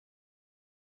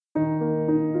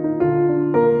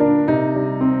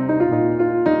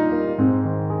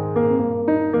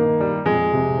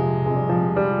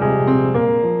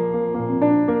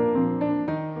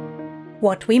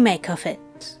what we make of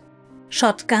it.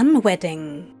 Shotgun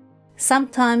Wedding.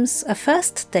 Sometimes a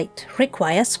first date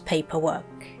requires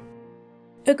paperwork.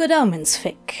 A Good Omens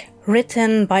fic,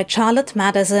 written by Charlotte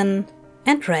Madison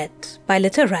and read by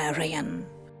Literarian.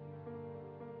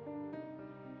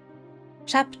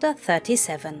 Chapter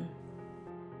 37.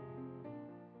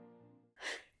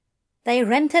 They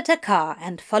rented a car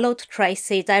and followed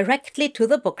Tracy directly to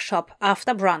the bookshop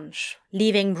after brunch,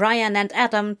 leaving Brian and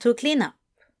Adam to clean up.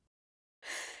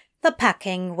 The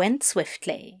packing went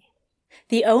swiftly.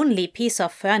 The only piece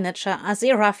of furniture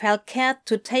Aziraphale cared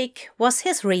to take was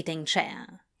his reading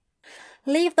chair.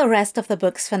 "Leave the rest of the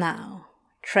books for now,"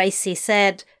 Tracy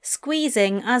said,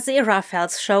 squeezing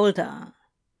Aziraphale's shoulder.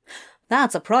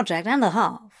 "That's a project and a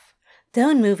half.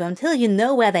 Don't move until you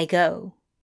know where they go."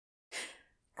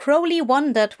 Crowley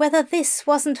wondered whether this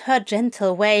wasn't her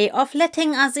gentle way of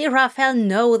letting Aziraphale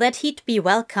know that he'd be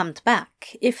welcomed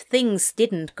back if things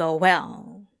didn't go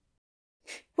well.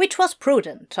 Which was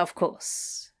prudent, of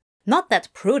course. Not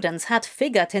that prudence had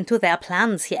figured into their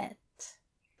plans yet.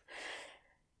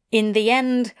 In the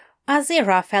end,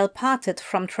 Aziraphale parted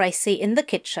from Tracy in the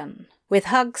kitchen, with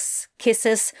hugs,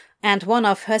 kisses, and one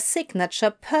of her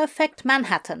signature perfect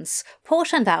Manhattans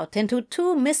portioned out into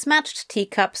 2 mismatched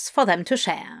teacups for them to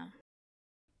share.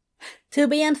 "To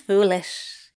being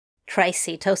foolish,"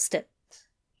 Tracy toasted.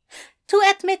 "To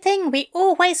admitting we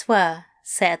always were,"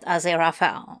 said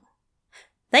Aziraphale.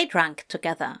 They drank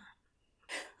together.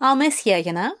 "I'll miss you,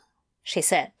 you know," she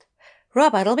said.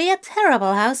 "Robert'll be a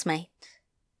terrible housemate."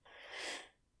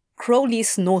 Crowley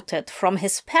snorted from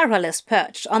his perilous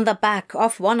perch on the back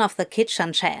of one of the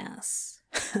kitchen chairs.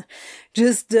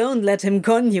 "Just don't let him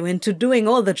con you into doing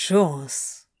all the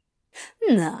chores."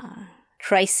 "Nah,"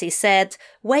 Tracy said,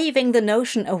 waving the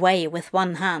notion away with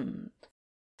one hand.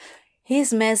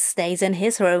 "His mess stays in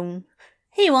his room.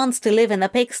 He wants to live in the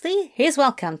pigsty, he's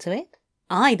welcome to it.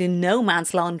 I do no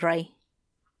man's laundry."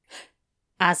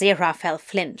 Aziraphale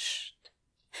flinched.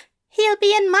 "He'll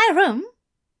be in my room.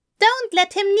 Don't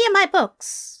let him near my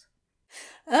books."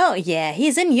 "Oh yeah,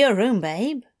 he's in your room,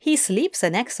 babe. He sleeps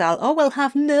in exile or will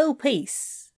have no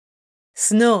peace."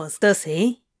 "Snores, does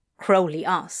he?" Crowley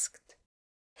asked.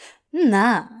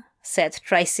 "Nah," said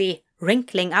Tracy,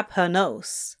 wrinkling up her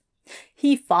nose.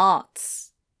 "He farts."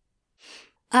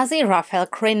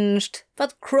 Aziraphale cringed,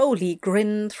 but Crowley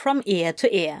grinned from ear to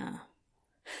ear.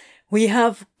 "We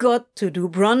have got to do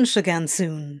brunch again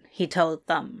soon," he told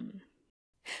them.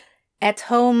 At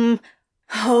home,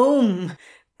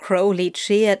 Crowley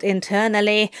cheered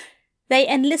internally. They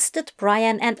enlisted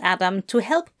Brian and Adam to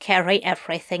help carry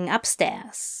everything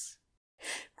upstairs.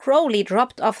 Crowley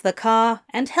dropped off the car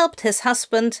and helped his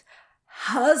husband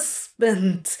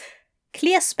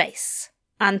clear space,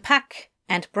 unpack,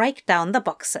 and break down the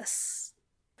boxes.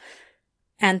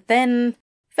 And then,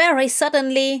 very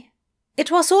suddenly,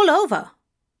 it was all over.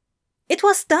 It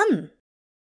was done.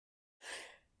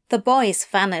 The boys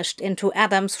vanished into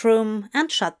Adam's room and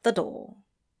shut the door.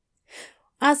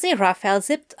 Aziraphale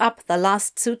zipped up the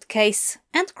last suitcase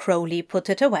and Crowley put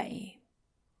it away.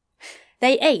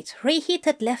 They ate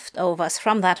reheated leftovers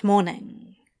from that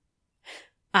morning.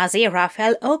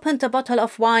 Aziraphale opened a bottle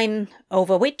of wine,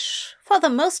 over which, for the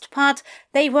most part,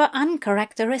 they were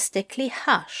uncharacteristically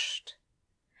hushed.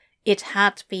 It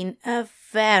had been a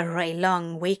very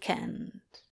long weekend.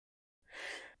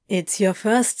 "It's your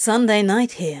first Sunday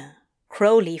night here,"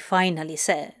 Crowley finally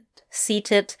said,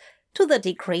 seated, to the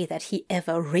degree that he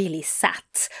ever really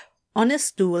sat, on a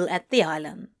stool at the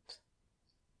island.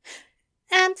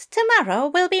 "And tomorrow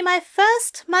will be my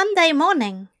first Monday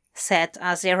morning," said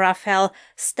Aziraphale,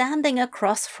 standing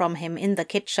across from him in the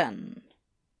kitchen.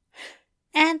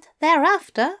 "And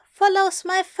thereafter follows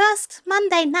my first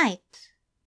Monday night."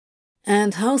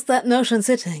 "And how's that notion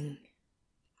sitting?"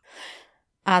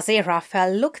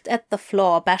 Aziraphale looked at the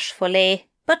floor bashfully,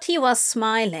 but he was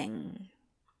smiling.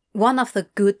 One of the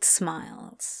good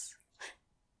smiles.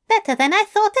 "Better than I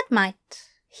thought it might,"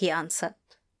 he answered.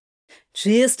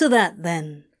 "Cheers to that,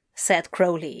 then," said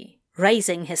Crowley,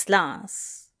 raising his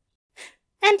glass.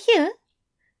 "And you?"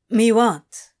 "Me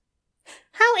what?"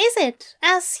 "How is it,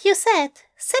 as you said,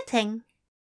 sitting?"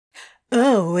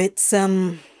 "Oh, it's,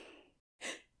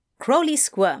 Crowley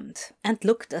squirmed and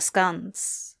looked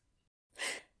askance.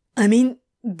 "I mean,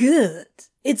 good.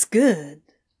 It's good."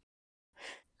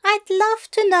 "I'd love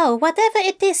to know whatever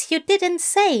it is you didn't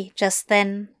say just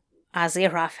then,"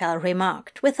 Aziraphale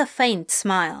remarked with a faint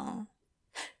smile.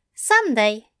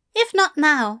 "Someday, if not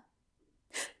now."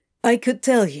 "I could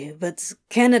tell you, but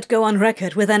can it go on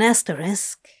record with an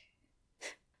asterisk?"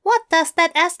 "What does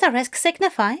that asterisk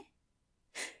signify?"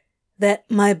 "That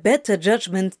my better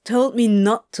judgment told me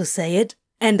not to say it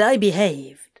and I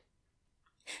behaved.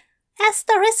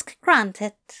 Asterisk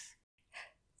granted.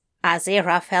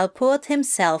 Aziraphale poured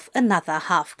himself another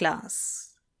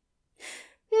half-glass.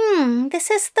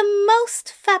 This is the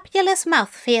most fabulous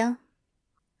mouthfeel.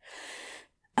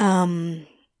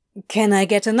 Can I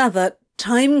get another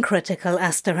time-critical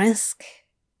asterisk?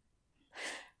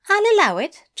 I'll allow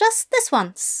it, just this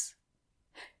once.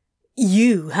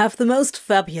 You have the most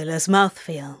fabulous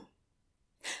mouthfeel.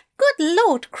 Good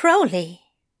Lord, Crowley.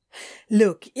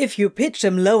 Look, if you pitch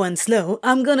 'em low and slow,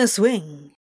 I'm gonna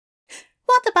swing.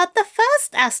 What about the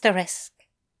first asterisk?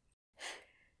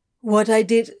 What I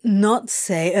did not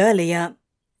say earlier,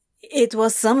 it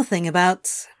was something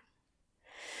about...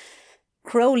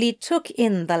 Crowley took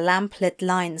in the lamplit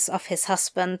lines of his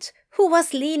husband, who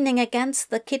was leaning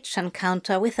against the kitchen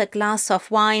counter with a glass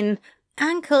of wine,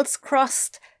 ankles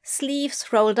crossed,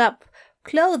 sleeves rolled up,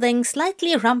 clothing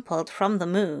slightly rumpled from the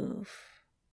move.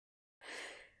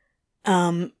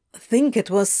 Think it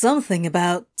was something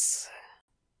about...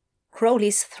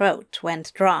 Crowley's throat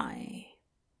went dry.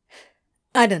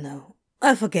 I don't know.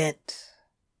 I forget.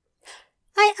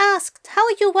 I asked how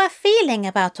you were feeling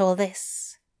about all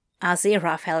this,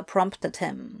 Aziraphale prompted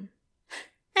him.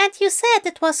 And you said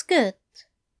it was good.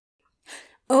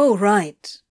 Oh,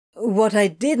 right. What I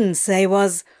didn't say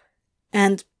was...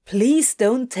 And please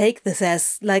don't take this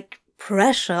as,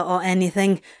 pressure or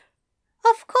anything.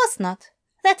 Of course not.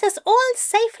 That is all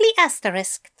safely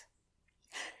asterisked.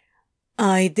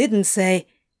 I didn't say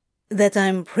that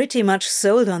I'm pretty much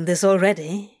sold on this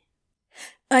already.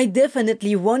 I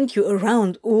definitely want you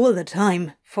around all the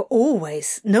time, for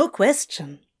always, no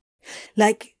question.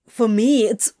 For me,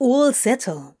 it's all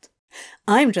settled.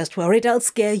 I'm just worried I'll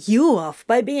scare you off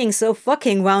by being so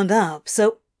fucking wound up,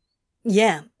 so,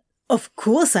 yeah, of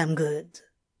course I'm good.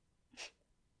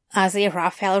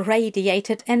 Aziraphale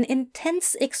radiated an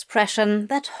intense expression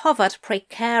that hovered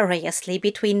precariously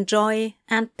between joy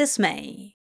and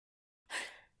dismay.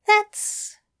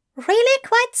 That's really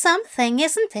quite something,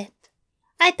 isn't it?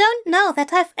 I don't know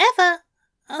that I've ever...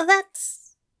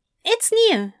 It's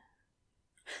new.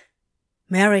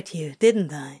 Married you,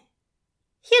 didn't I?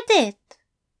 You did.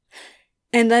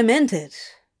 And I meant it,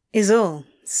 is all.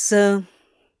 So,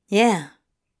 yeah.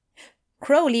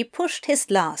 Crowley pushed his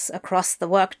glass across the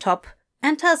worktop,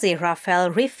 and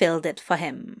Aziraphale refilled it for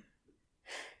him.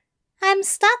 I'm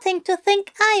starting to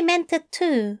think I meant it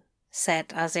too, said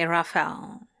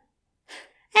Aziraphale.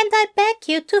 And I beg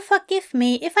you to forgive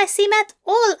me if I seem at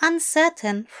all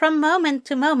uncertain from moment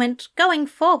to moment going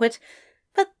forward,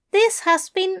 but this has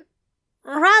been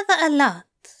rather a lot.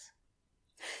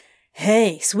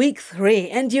 Hey, it's week 3,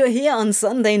 and you're here on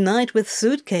Sunday night with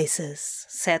suitcases,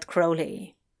 said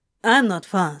Crowley. I'm not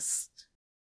fast.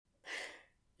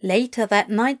 Later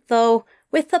that night, though,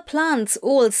 with the plants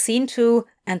all seen to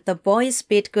and the boys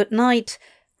bid good night,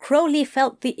 Crowley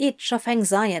felt the itch of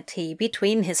anxiety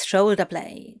between his shoulder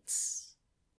blades.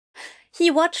 He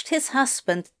watched his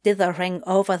husband dithering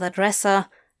over the dresser,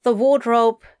 the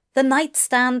wardrobe, the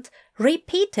nightstand,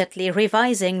 repeatedly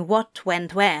revising what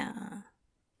went where.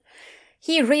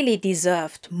 He really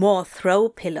deserved more throw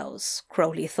pillows,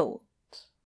 Crowley thought.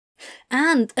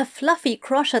 And a fluffy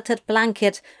crocheted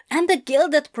blanket and a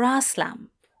gilded brass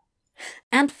lamp.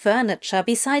 And furniture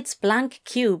besides blank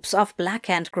cubes of black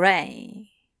and grey.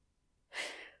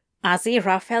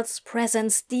 Aziraphale's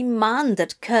presence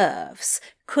demanded curves,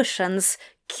 cushions,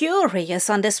 curious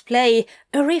on display,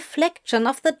 a reflection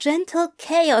of the gentle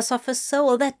chaos of a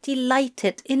soul that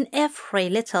delighted in every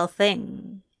little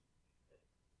thing.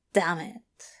 Damn it.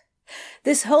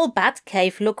 This whole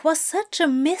Batcave look was such a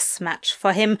mismatch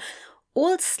for him,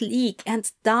 all sleek and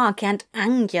dark and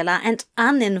angular and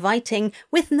uninviting,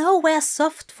 with nowhere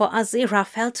soft for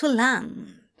Aziraphale to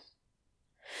land.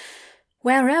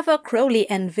 Wherever Crowley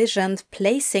envisioned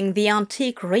placing the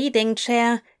antique reading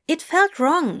chair, it felt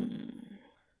wrong.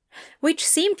 Which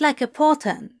seemed like a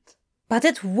portent, but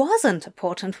it wasn't a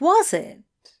portent, was it?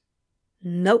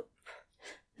 Nope,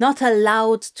 not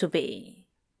allowed to be.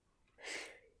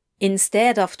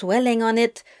 Instead of dwelling on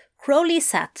it, Crowley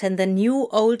sat in the new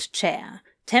old chair,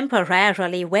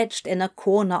 temporarily wedged in a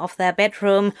corner of their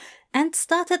bedroom, and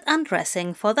started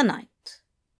undressing for the night.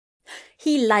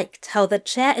 He liked how the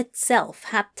chair itself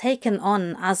had taken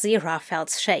on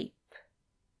Aziraphale's shape.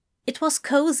 It was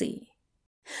cozy.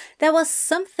 There was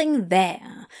something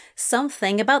there,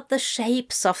 something about the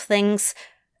shapes of things,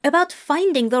 about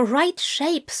finding the right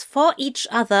shapes for each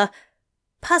other.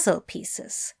 Puzzle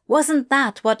pieces. Wasn't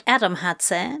that what Adam had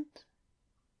said?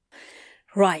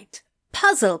 Right,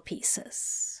 puzzle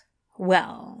pieces.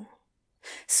 Well,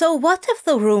 so what if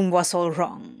the room was all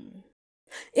wrong?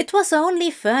 It was only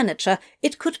furniture,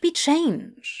 it could be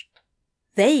changed.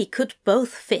 They could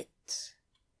both fit.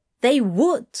 They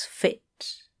would fit.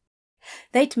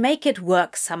 They'd make it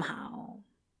work somehow.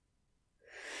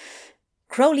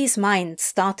 Crowley's mind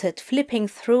started flipping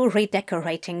through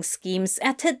redecorating schemes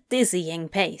at a dizzying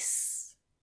pace.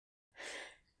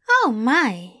 "Oh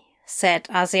my," said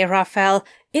Aziraphale,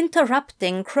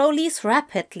 interrupting Crowley's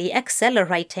rapidly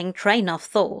accelerating train of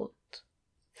thought.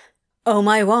 "Oh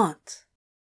my what?"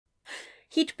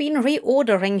 He'd been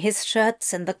reordering his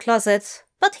shirts in the closet,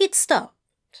 but he'd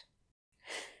stopped.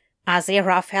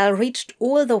 Aziraphale reached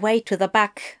all the way to the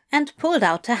back and pulled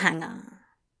out a hanger.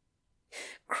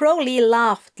 Crowley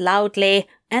laughed loudly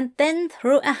and then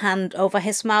threw a hand over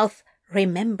his mouth,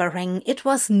 remembering it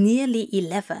was nearly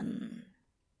 11.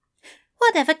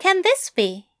 "Whatever can this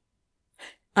be?"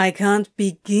 "I can't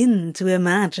begin to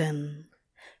imagine,"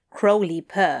 Crowley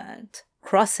purred,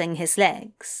 crossing his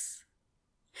legs.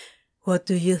 "What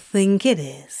do you think it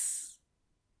is?"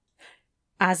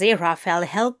 Aziraphale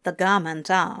held the garment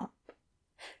up.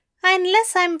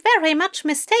 "Unless I'm very much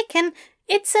mistaken,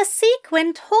 it's a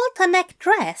sequined halter-neck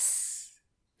dress."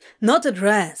 "Not a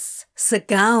dress, it's a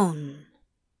gown."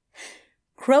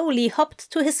 Crowley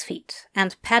hopped to his feet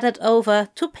and padded over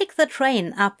to pick the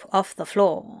train up off the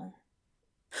floor.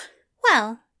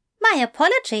 "Well, my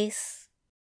apologies."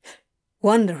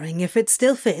 "Wondering if it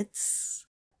still fits?"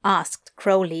 asked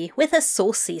Crowley with a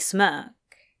saucy smirk.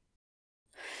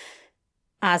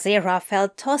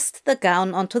 Aziraphale tossed the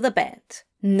gown onto the bed,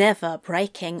 never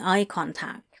breaking eye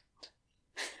contact.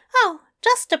 "Oh,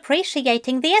 just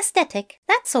appreciating the aesthetic,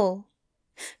 that's all.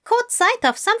 Caught sight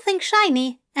of something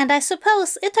shiny, and I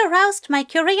suppose it aroused my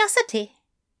curiosity."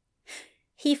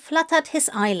 He fluttered his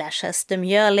eyelashes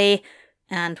demurely,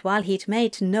 and while he'd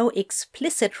made no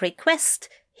explicit request,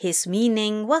 his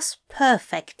meaning was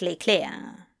perfectly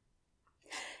clear.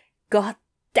 God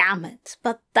damn it,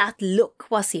 but that look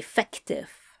was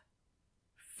effective.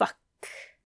 Fuck.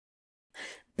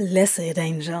 "Blessed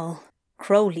angel,"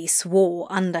 Crowley swore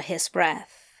under his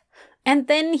breath. And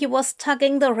then he was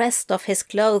tugging the rest of his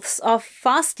clothes off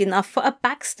fast enough for a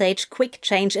backstage quick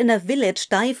change in a village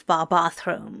dive bar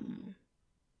bathroom.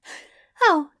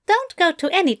 "Oh, don't go to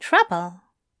any trouble,"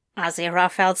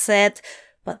 Aziraphale said,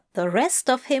 but the rest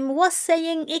of him was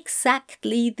saying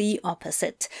exactly the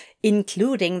opposite,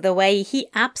 including the way he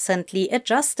absently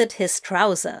adjusted his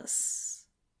trousers.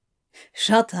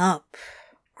 "Shut up,"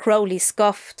 Crowley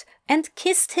scoffed and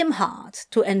kissed him hard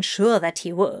to ensure that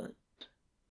he would.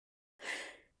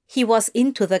 He was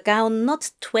into the gown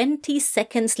not 20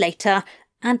 seconds later,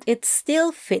 and it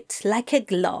still fit like a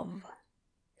glove.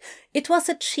 It was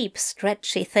a cheap,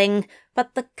 stretchy thing,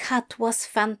 but the cut was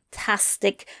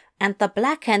fantastic, and the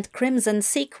black and crimson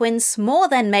sequins more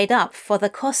than made up for the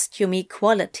costumey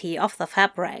quality of the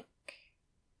fabric.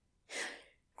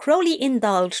 Crowley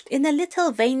indulged in a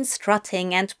little vain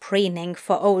strutting and preening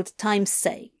for old time's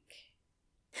sake.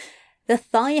 The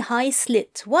thigh-high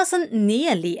slit wasn't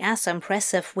nearly as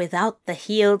impressive without the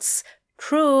heels,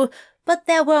 true, but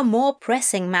there were more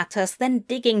pressing matters than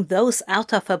digging those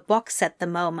out of a box at the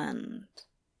moment.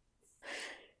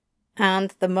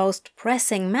 And the most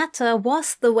pressing matter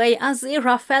was the way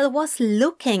Aziraphale was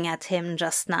looking at him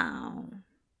just now.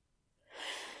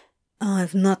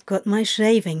 "I've not got my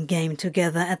shaving game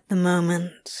together at the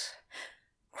moment,"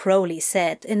 Crowley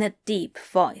said in a deep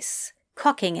voice,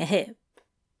 cocking a hip.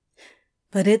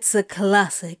 "But it's a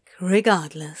classic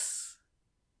regardless."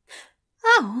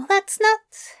 "Oh, that's not..."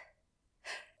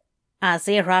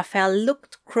 Aziraphale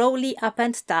looked Crowley up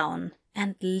and down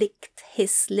and licked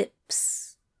his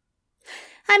lips.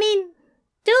 "I mean,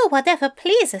 do whatever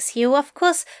pleases you, of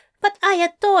course, but I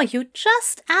adore you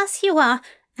just as you are,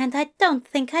 and I don't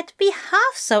think I'd be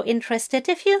half so interested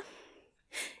if you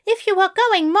were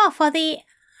going more for the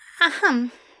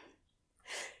ahem."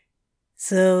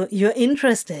 "So you're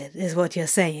interested, is what you're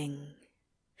saying?"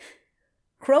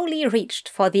 Crowley reached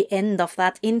for the end of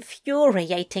that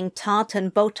infuriating tartan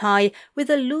bow tie with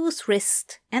a loose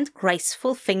wrist and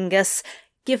graceful fingers,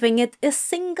 giving it a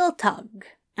single tug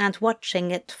and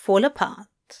watching it fall apart.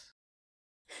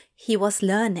 He was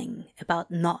learning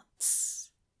about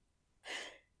knots.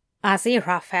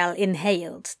 Aziraphale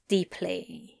inhaled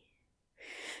deeply.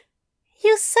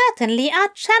 "You certainly are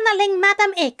channeling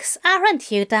Madame X,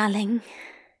 aren't you, darling?"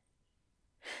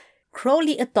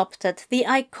 Crowley adopted the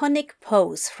iconic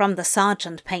pose from the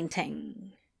Sargent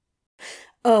painting.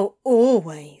 "Oh,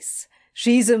 always.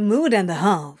 She's a mood and a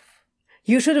half.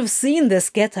 You should have seen this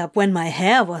get-up when my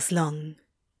hair was long."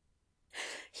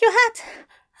 You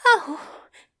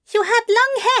had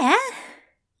long hair?"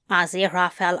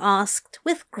 Aziraphale asked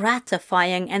with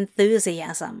gratifying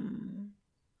enthusiasm.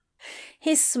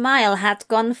 His smile had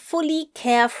gone fully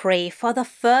carefree for the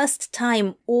first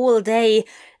time all day,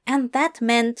 and that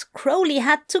meant Crowley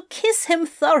had to kiss him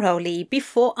thoroughly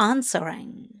before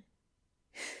answering.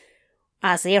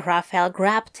 Aziraphale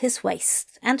grabbed his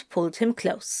waist and pulled him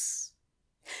close.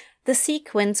 The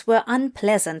sequins were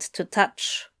unpleasant to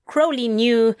touch, Crowley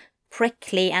knew,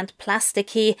 prickly and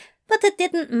plasticky, but it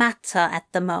didn't matter at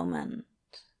the moment.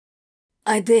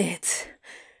 "I did,"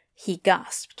 he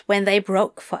gasped when they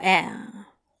broke for air.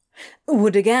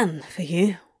 "Would again for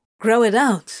you. Grow it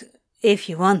out, if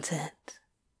you want it."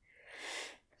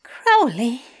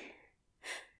 "Crowley."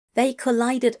 They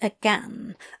collided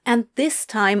again, and this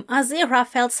time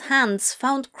Aziraphale's hands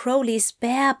found Crowley's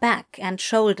bare back and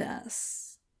shoulders.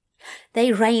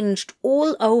 They ranged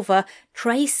all over,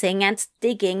 tracing and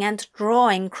digging and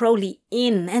drawing Crowley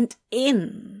in and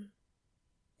in.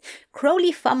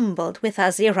 Crowley fumbled with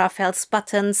Aziraphale's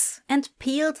buttons and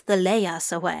peeled the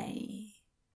layers away.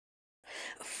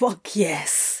 "Fuck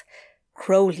yes,"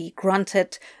 Crowley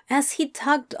grunted as he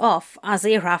tugged off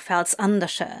Aziraphale's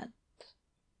undershirt.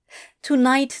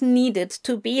 Tonight needed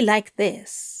to be like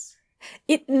this.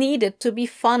 It needed to be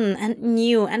fun and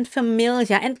new and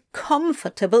familiar and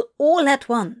comfortable all at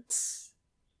once.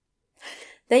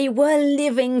 They were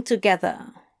living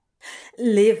together.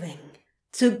 Living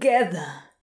together.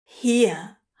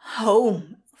 Here.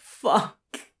 Home.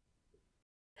 Fuck.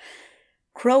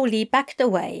 Crowley backed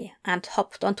away and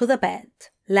hopped onto the bed,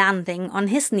 landing on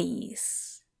his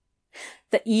knees.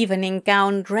 The evening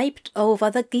gown draped over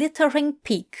the glittering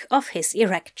peak of his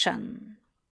erection.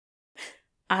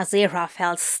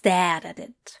 Aziraphale stared at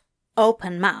it,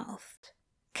 open-mouthed,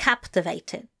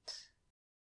 captivated.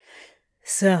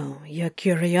 "So, your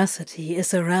curiosity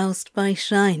is aroused by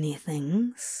shiny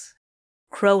things?"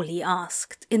 Crowley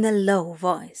asked in a low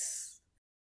voice.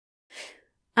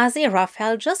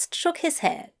 Aziraphale just shook his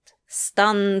head,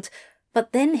 stunned,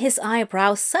 but then his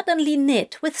eyebrows suddenly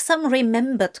knit with some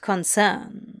remembered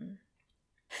concern.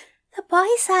 "The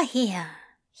boys are here,"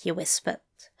 he whispered.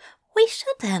 "We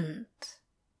shouldn't."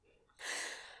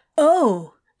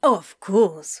 Oh, of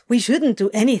course, we shouldn't do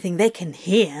anything they can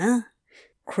hear,"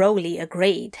 Crowley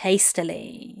agreed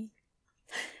hastily.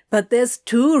 "But there's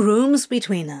 2 rooms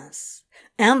between us,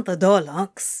 and the door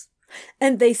locks,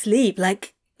 and they sleep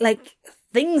like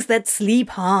things that sleep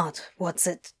hard. What's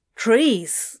it?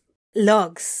 Trees.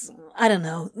 Logs, I don't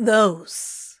know,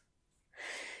 those."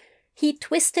 He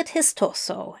twisted his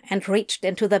torso and reached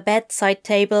into the bedside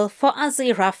table for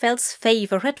Aziraphale's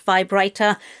favorite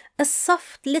vibrator, a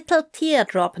soft little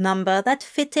teardrop number that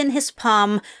fit in his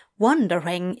palm,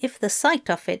 wondering if the sight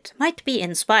of it might be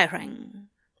inspiring.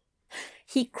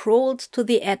 He crawled to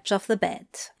the edge of the bed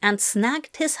and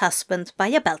snagged his husband by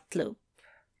a belt loop.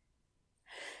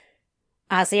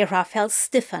 Aziraphale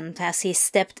stiffened as he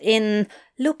stepped in,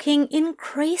 looking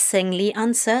increasingly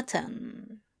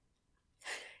uncertain.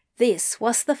 This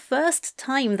was the first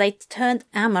time they'd turned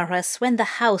amorous when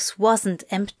the house wasn't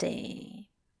empty.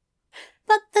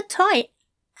 "But the toy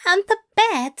and the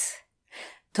bed."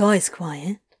 "Toy's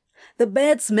quiet. The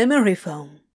bed's memory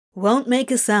foam. Won't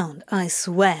make a sound, I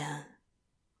swear."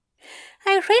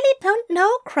 "I really don't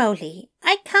know, Crowley.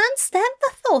 I can't stand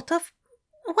the thought of,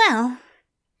 well..."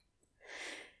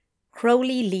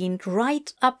 Crowley leaned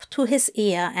right up to his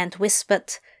ear and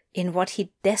whispered, in what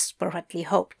he desperately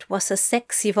hoped was a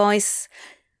sexy voice,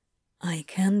 "I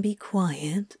can be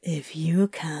quiet if you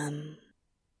can."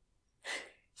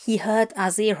 He heard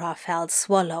Aziraphale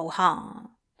swallow hard.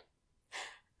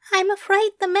 "I'm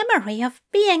afraid the memory of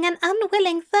being an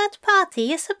unwilling third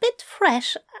party is a bit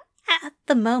fresh at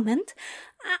the moment.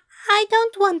 I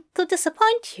don't want to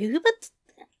disappoint you, but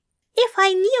if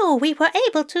I knew we were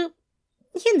able to,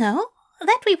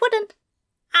 that we wouldn't.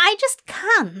 I just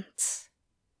can't."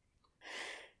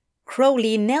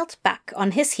 Crowley knelt back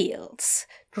on his heels,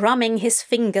 drumming his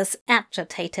fingers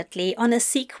agitatedly on a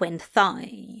sequined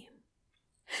thigh.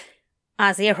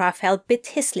 Aziraphale bit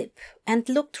his lip and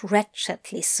looked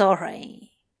wretchedly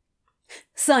sorry.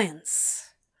 "Science,"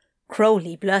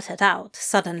 Crowley blurted out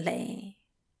suddenly.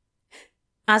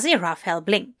 Aziraphale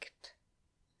blinked.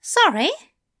 "Sorry?"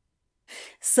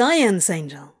 "Science,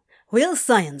 Angel. We'll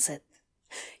science it.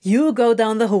 You go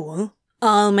down the hall,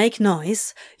 I'll make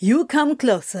noise, you come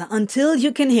closer until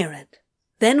you can hear it.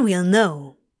 Then we'll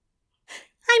know."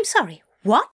 "I'm sorry,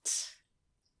 what?"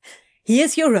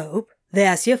 "Here's your robe,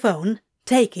 there's your phone,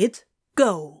 take it,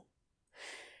 go."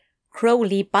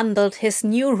 Crowley bundled his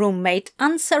new roommate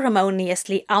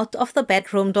unceremoniously out of the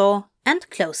bedroom door and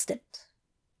closed it.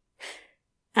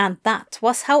 And that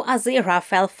was how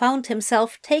Aziraphale found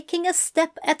himself taking a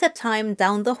step at a time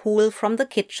down the hall from the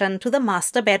kitchen to the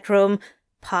master bedroom,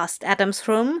 past Adam's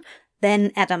room,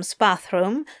 then Adam's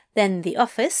bathroom, then the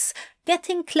office,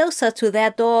 getting closer to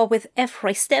their door with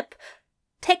every step,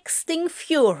 texting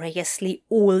furiously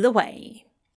all the way.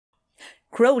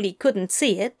 Crowley couldn't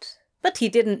see it, but he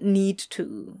didn't need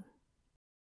to.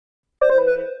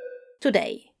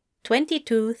 Today,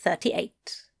 22:38.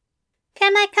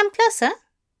 Can I come closer?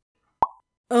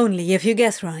 Only if you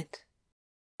guess right.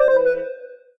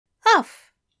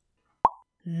 Off.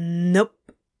 Nope.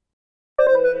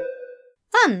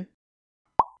 On.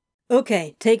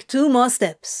 Okay, take 2 more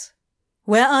steps.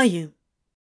 Where are you?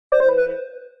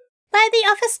 By the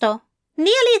office door.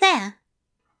 Nearly there.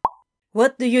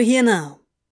 What do you hear now?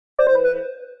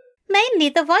 Mainly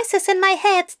the voices in my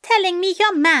head telling me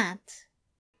you're mad.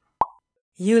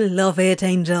 You love it,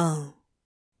 Angel.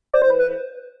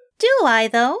 Do I,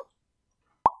 though?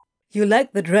 You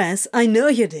like the dress, I know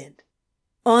you did.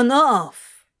 On or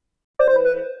off?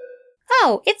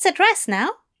 Oh, it's a dress now.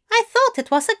 I thought it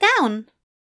was a gown.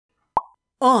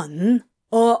 On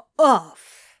or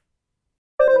off?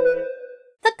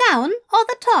 The gown or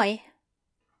the toy?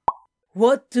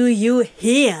 What do you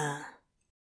hear?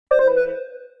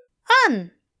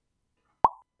 On.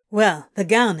 Well, the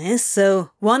gown is,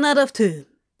 so 1 out of 2.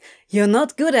 You're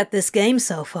not good at this game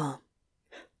so far.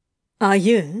 Are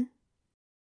you?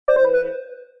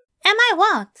 Am I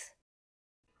what?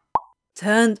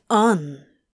 Turned on.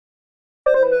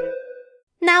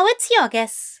 Now it's your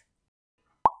guess.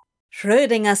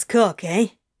 Schrödinger's cock, eh?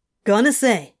 Gonna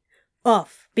say,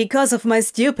 off because of my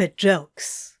stupid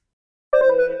jokes.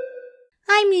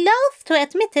 I'm loath to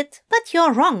admit it, but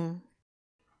you're wrong.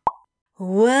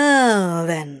 Well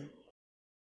then.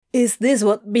 Is this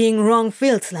what being wrong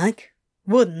feels like?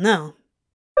 Wouldn't know.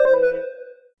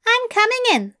 I'm coming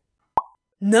in.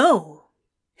 No.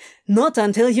 Not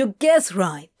until you guess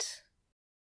right.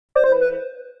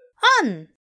 On.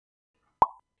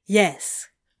 Yes,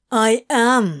 I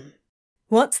am.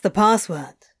 What's the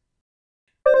password?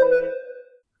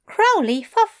 Crowley,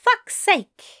 for fuck's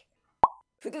sake.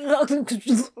 That'll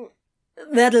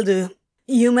do.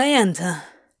 You may enter.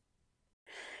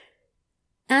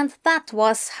 And that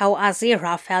was how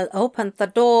Aziraphale opened the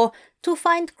door to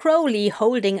find Crowley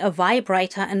holding a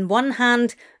vibrator in one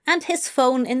hand and his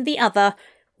phone in the other,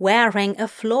 wearing a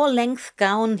floor-length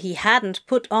gown he hadn't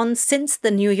put on since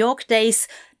the New York days,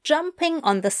 jumping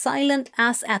on the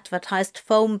silent-as-advertised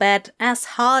foam bed as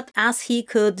hard as he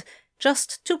could,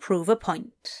 just to prove a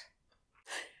point.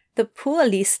 The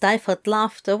poorly stifled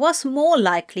laughter was more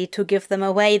likely to give them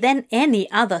away than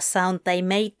any other sound they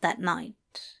made that night.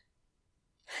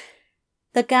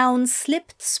 The gown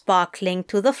slipped sparkling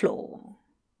to the floor.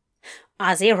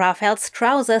 Aziraphale's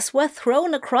trousers were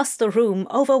thrown across the room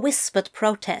over whispered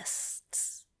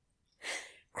protests.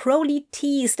 Crowley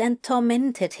teased and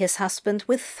tormented his husband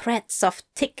with threats of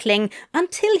tickling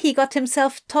until he got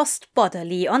himself tossed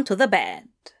bodily onto the bed,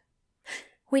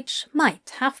 which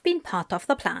might have been part of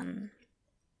the plan.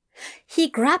 He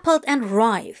grappled and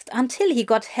writhed until he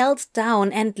got held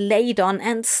down and laid on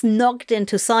and snogged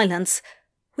into silence,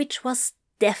 which was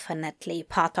definitely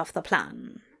part of the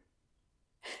plan.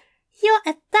 You're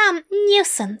a damn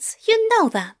nuisance, you know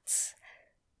that,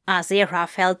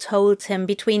 Aziraphale told him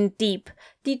between deep,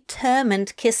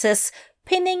 determined kisses,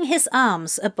 pinning his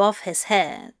arms above his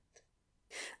head.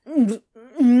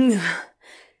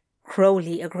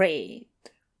 Crowley agreed.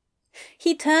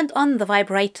 He turned on the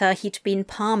vibrator he'd been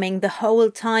palming the whole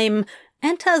time,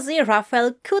 and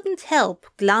Aziraphale couldn't help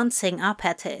glancing up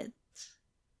at it.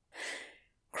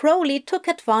 Crowley took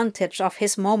advantage of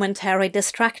his momentary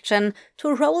distraction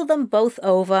to roll them both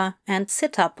over and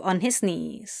sit up on his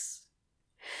knees.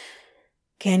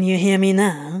 Can you hear me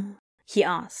now? He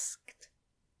asked.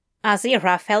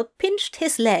 Aziraphale pinched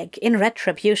his leg in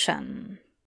retribution.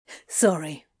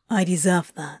 Sorry, I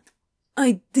deserve that.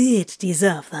 I did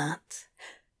deserve that,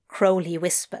 Crowley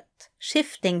whispered,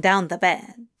 shifting down the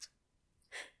bed.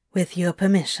 With your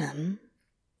permission.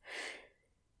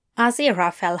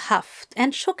 Aziraphale huffed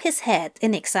and shook his head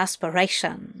in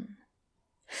exasperation.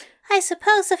 I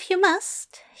suppose if you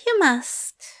must, you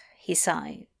must, he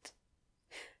sighed.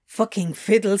 Fucking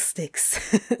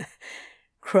fiddlesticks.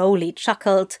 Crowley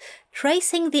chuckled,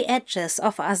 tracing the edges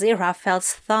of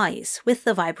Aziraphale's thighs with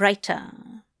the vibrator.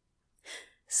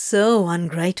 So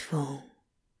ungrateful.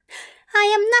 I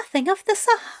am nothing of the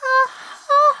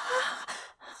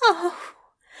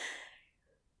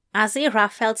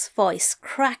Aziraphale's voice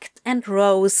cracked and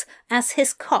rose as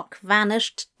his cock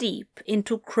vanished deep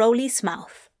into Crowley's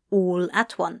mouth all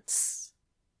at once.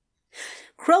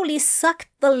 Crowley sucked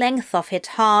the length of it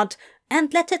hard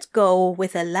and let it go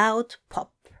with a loud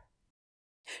pop.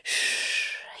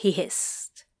 "Shh," he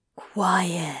hissed.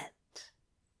 "Quiet."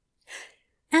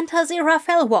 And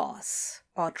Aziraphale was,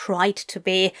 or tried to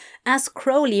be, as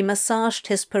Crowley massaged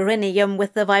his perineum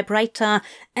with the vibrator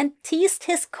and teased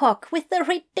his cock with the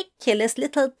ridiculous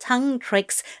little tongue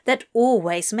tricks that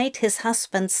always made his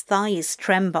husband's thighs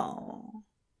tremble.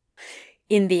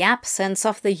 In the absence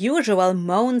of the usual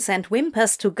moans and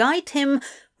whimpers to guide him,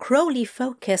 Crowley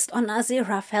focused on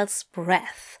Aziraphale's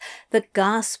breath, the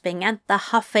gasping and the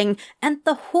huffing and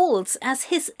the halts as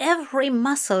his every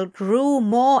muscle drew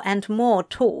more and more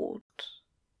taut.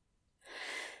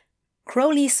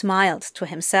 Crowley smiled to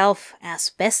himself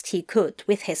as best he could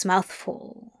with his mouth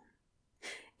full.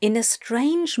 In a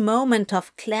strange moment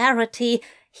of clarity,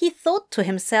 he thought to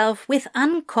himself with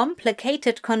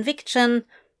uncomplicated conviction,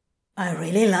 "I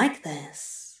really like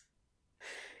this."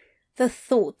 The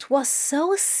thought was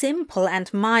so simple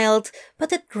and mild,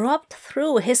 but it dropped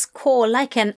through his core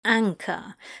like an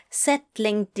anchor,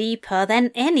 settling deeper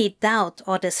than any doubt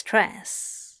or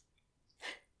distress.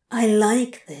 "I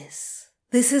like this.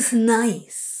 This is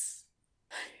nice."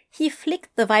 He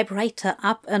flicked the vibrator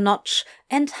up a notch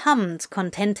and hummed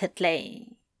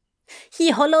contentedly.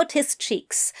 He hollowed his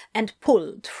cheeks and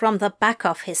pulled from the back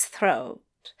of his throat,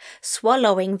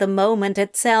 swallowing the moment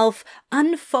itself,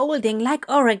 unfolding like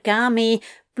origami,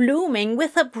 blooming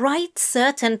with a bright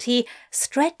certainty,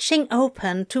 stretching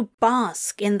open to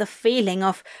bask in the feeling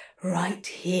of right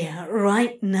here,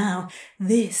 right now,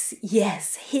 this,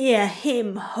 yes, hear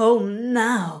him home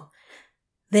now.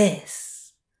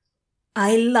 This.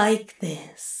 I like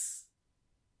this.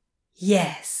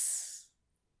 Yes.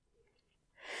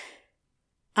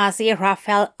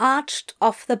 Aziraphale arched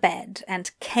off the bed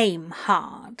and came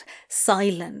hard,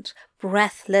 silent,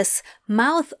 breathless,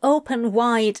 mouth open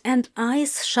wide and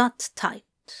eyes shut tight.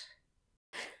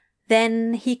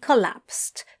 Then he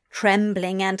collapsed,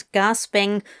 trembling and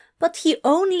gasping, but he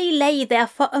only lay there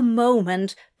for a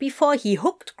moment before he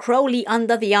hooked Crowley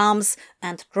under the arms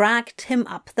and dragged him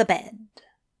up the bed.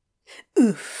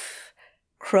 "Oof,"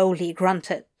 Crowley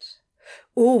grunted.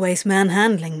 "Always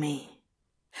manhandling me."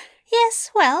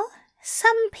 "Yes, well,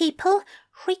 some people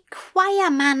require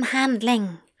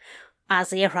manhandling,"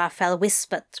 Aziraphale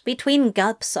whispered between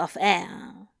gulps of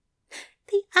air.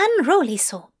 "The unruly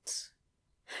sort."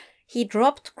 He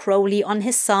dropped Crowley on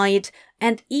his side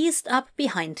and eased up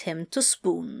behind him to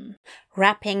spoon,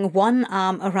 wrapping one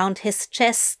arm around his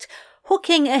chest,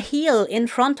 hooking a heel in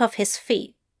front of his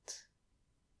feet.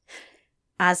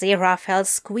 Aziraphale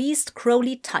squeezed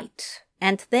Crowley tight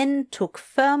and then took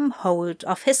firm hold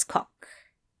of his cock.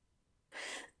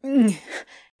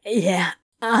 "Yeah,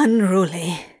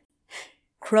 unruly,"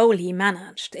 Crowley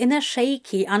managed in a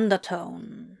shaky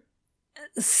undertone.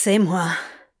 "C'est moi."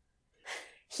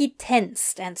 He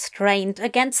tensed and strained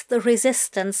against the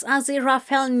resistance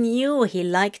Aziraphale knew he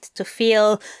liked to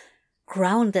feel,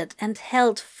 grounded and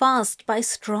held fast by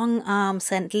strong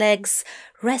arms and legs,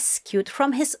 rescued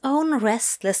from his own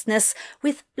restlessness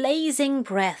with blazing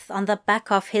breath on the back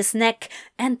of his neck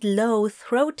and low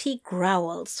throaty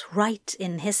growls right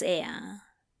in his ear.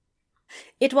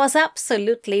 It was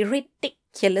absolutely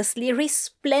ridiculously,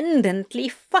 resplendently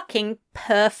fucking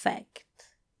perfect.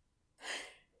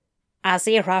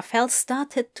 Aziraphale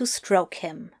started to stroke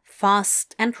him,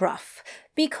 fast and rough,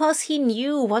 because he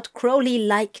knew what Crowley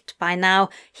liked by now.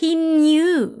 He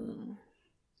knew.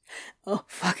 "Oh,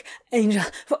 fuck, Angel,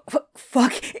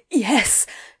 fuck, yes,"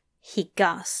 he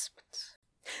gasped.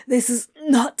 "This is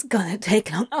not gonna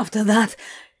take long after that."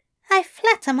 "I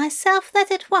flatter myself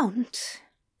that it won't."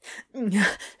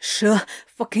 "Sure,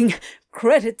 fucking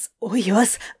credit's all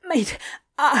yours, mate.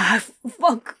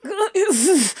 Fuck.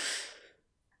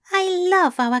 "I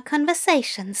love our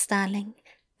conversations, darling,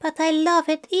 but I love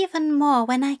it even more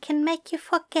when I can make you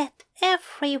forget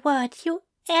every word you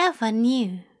ever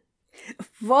knew."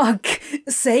 "Fuck,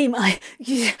 same,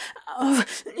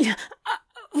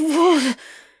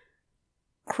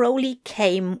 Crowley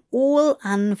came all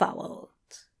unvoweled.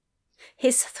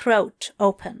 His throat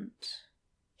opened.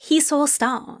 He saw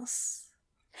stars.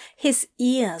 His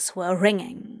ears were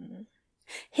ringing.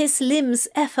 His limbs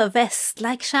effervesced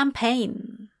like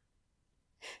champagne.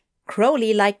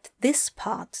 Crowley liked this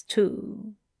part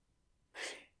too.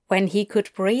 When he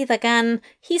could breathe again,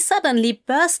 he suddenly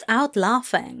burst out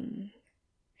laughing.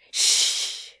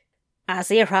 "Shh!"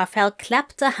 Aziraphale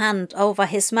clapped a hand over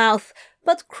his mouth,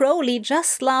 but Crowley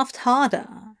just laughed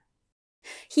harder.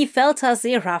 He felt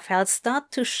Aziraphale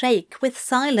start to shake with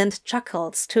silent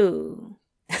chuckles too.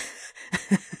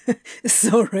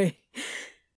 "Sorry,"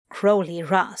 Crowley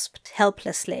rasped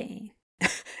helplessly.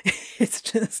 It's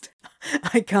just,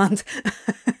 I can't.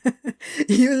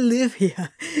 You live here.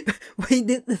 We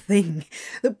did the thing,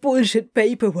 the bullshit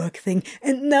paperwork thing,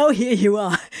 and now here you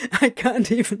are. I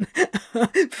can't even.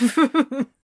 Lucky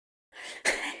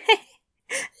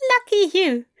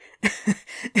you.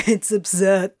 It's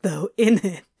absurd though,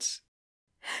 innit?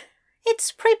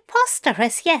 It's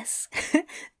preposterous, yes.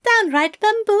 Downright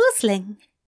bamboozling.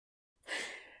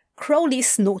 Crowley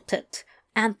snorted,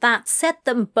 and that set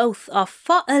them both off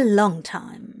for a long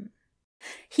time.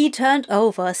 He turned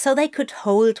over so they could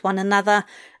hold one another,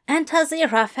 and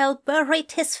Aziraphale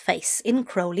buried his face in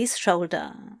Crowley's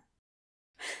shoulder.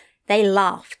 They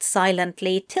laughed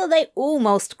silently till they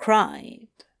almost cried.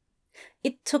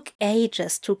 It took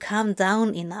ages to calm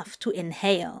down enough to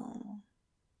inhale.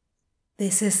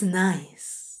 This is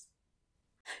nice.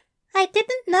 I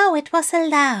didn't know it was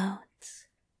allowed.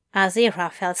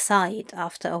 Aziraphale sighed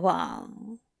after a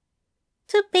while.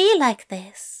 To be like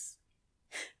this.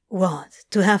 What,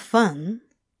 to have fun?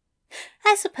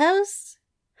 I suppose.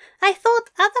 I thought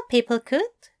other people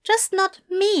could, just not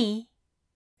me.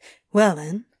 Well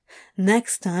then,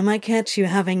 next time I catch you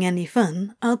having any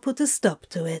fun, I'll put a stop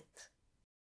to it.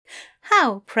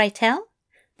 How, pray tell?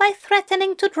 By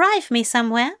threatening to drive me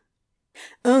somewhere?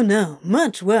 Oh no,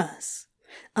 much worse.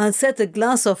 I'll set a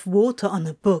glass of water on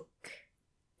a book.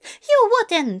 You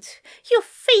wouldn't! You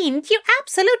fiend! You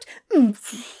absolute...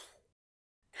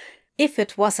 If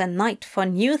it was a night for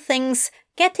new things,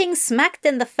 getting smacked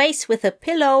in the face with a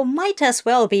pillow might as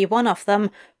well be one of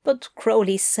them, but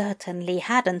Crowley certainly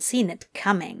hadn't seen it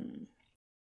coming.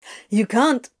 You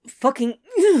can't fucking...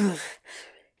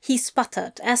 He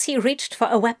sputtered as he reached for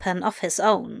a weapon of his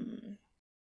own.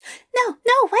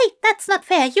 No, wait, that's not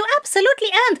fair. You absolutely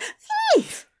earned...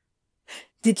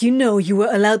 Did you know you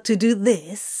were allowed to do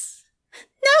this?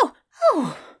 No!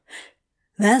 Oh!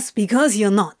 That's because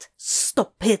you're not.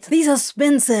 Stop it. These are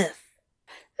expensive.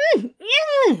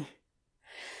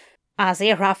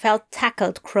 Aziraphale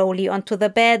tackled Crowley onto the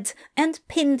bed and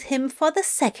pinned him for the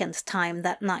second time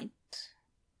that night.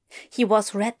 He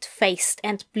was red-faced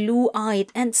and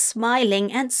blue-eyed and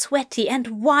smiling and sweaty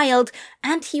and wild,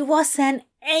 and he was an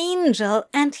angel,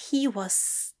 and he was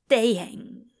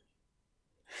staying.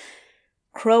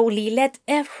 Crowley let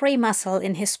every muscle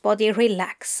in his body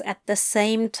relax at the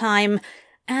same time,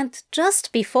 and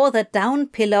just before the down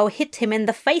pillow hit him in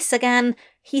the face again,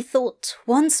 he thought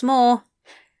once more,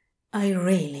 I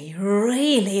really,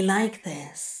 really like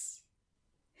this.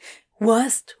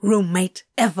 Worst roommate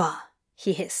ever,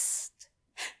 he hissed.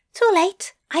 Too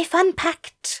late, I've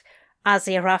unpacked,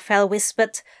 Aziraphale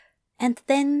whispered, and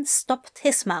then stopped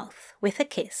his mouth with a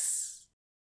kiss.